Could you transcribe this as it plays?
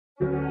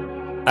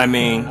I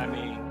mean,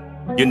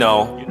 you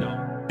know,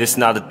 this is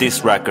not a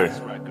diss record.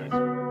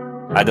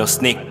 I don't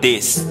sneak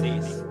this.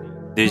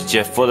 This is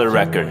just for the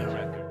record.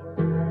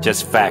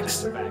 Just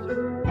facts.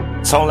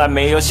 从来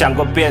没有想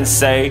过变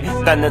谁，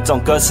但那种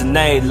歌词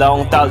内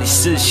容到底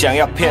是想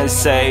要骗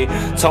谁？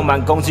充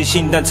满攻击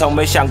性，但从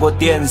没想过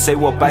电谁。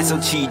我白手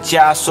起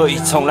家，所以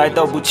从来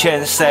都不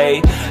欠谁。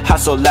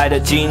hustle 来的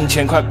金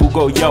钱快不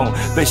够用，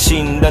被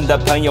信任的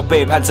朋友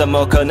背叛，怎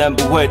么可能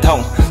不会痛？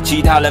其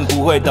他人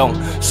不会懂，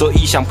所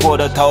以想破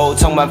了头。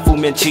充满负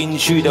面情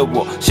绪的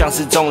我，像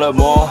是中了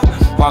魔。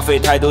花费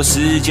太多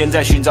时间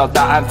在寻找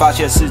答案，发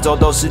现四周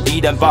都是敌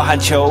人，包含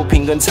球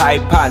评跟裁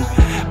判。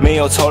没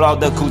有酬劳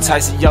的苦差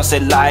事，要谁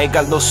来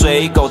干？落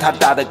水狗他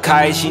打得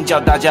开心，叫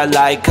大家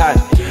来看。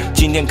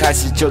今天开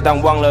始就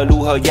当忘了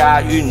如何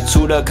押韵，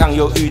除了抗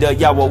忧郁的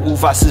药，我无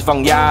法释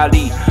放压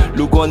力。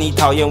如果你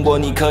讨厌我，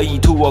你可以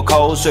吐我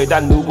口水，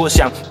但如果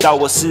想到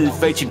我是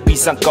非，请闭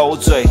上狗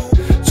嘴。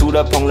除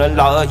了捧人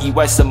老二以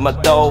外，什么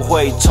都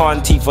会。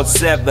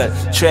24/7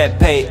 trap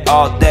pay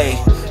all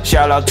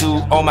day。Shout out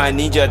to all my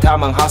ninja， 他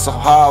们 hustle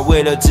hard，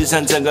 为了支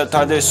撑整个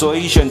团队，所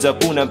以选择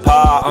不能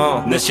怕。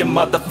那些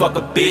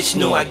motherfucker bitch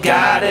know I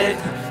got it，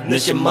 那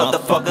些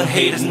motherfucker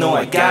haters know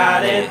I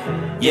got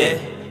it。Yeah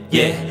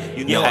yeah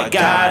you know I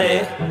got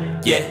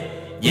it。Yeah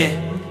yeah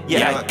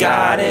yeah I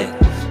got it。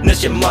那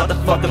些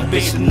motherfucker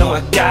bitch know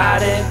I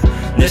got it，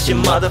 那些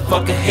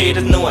motherfucker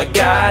haters know I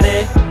got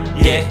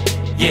it。Yeah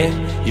yeah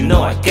you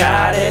know I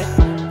got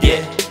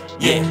it。Yeah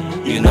yeah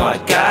you know I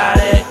got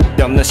it。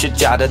要那些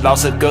假的饶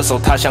舌歌手，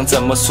他想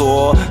怎么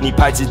说？你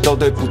牌子都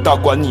对不到，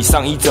管你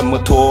上衣怎么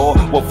脱。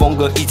我风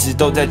格一直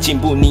都在进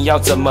步，你要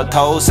怎么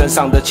投？身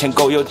上的钱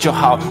够用就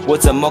好，我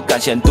怎么敢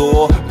嫌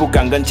多？不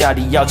敢跟家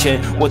里要钱，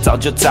我早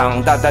就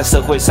长大，但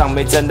社会上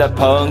没真的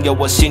朋友，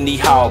我心里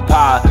好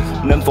怕。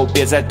能否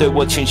别再对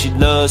我情绪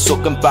勒索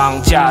跟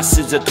绑架？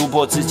试着突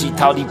破自己，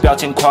逃离标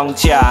签框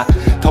架。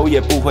头也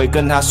不回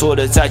跟他说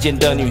了再见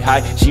的女孩，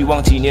希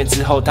望几年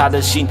之后她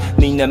的心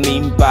你能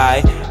明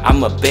白。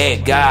I'm a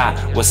bad guy，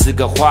 我是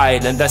个坏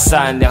人，但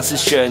善良是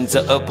选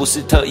择，而不是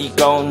特异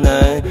功能。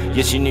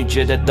也许你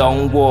觉得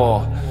懂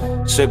我，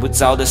睡不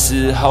着的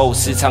时候，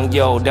时常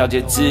有了解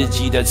自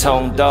己的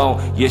冲动。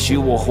也许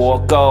我活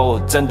够，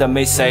真的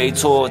没谁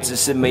错，只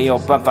是没有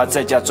办法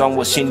再假装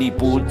我心里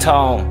不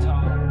痛。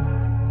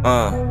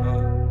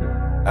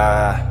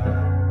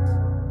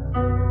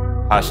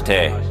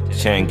#hashtag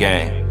chain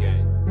gang。